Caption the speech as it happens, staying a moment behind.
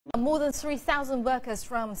More than 3,000 workers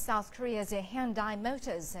from South Korea's Hyundai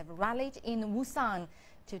Motors have rallied in Busan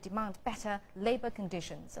to demand better labor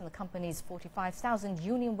conditions. And the company's 45,000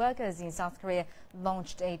 union workers in South Korea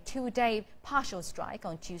launched a two-day partial strike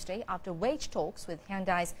on Tuesday after wage talks with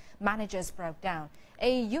Hyundai's managers broke down.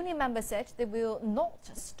 A union member said they will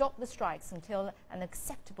not stop the strikes until an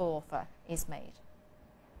acceptable offer is made.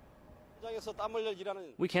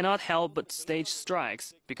 We cannot help but stage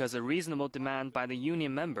strikes because a reasonable demand by the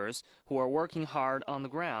union members who are working hard on the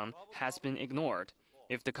ground has been ignored.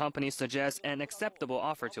 If the company suggests an acceptable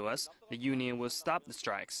offer to us, the union will stop the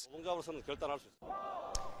strikes.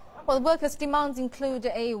 Well, the workers' demands include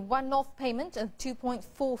a one-off payment of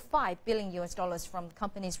 $2.45 billion from the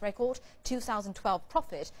company's record 2012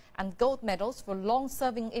 profit and gold medals for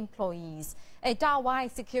long-serving employees. A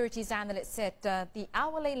Dawai securities analyst said the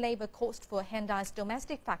hourly labor cost for Hyundai's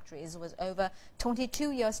domestic factories was over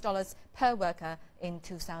 $22 per worker in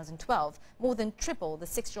 2012, more than triple the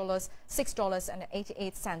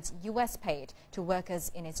 $6.88 US paid to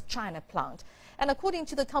workers in its China plant. And according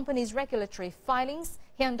to the company's regulatory filings,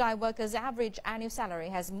 Hyundai workers' average annual salary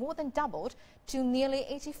has more than doubled to nearly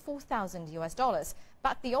 $84,000 US.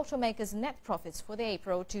 But the automaker's net profits for the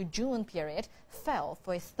April to June period fell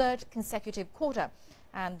for a third consecutive quarter.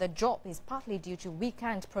 And the drop is partly due to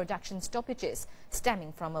weekend production stoppages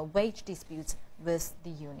stemming from a wage dispute with the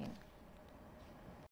union.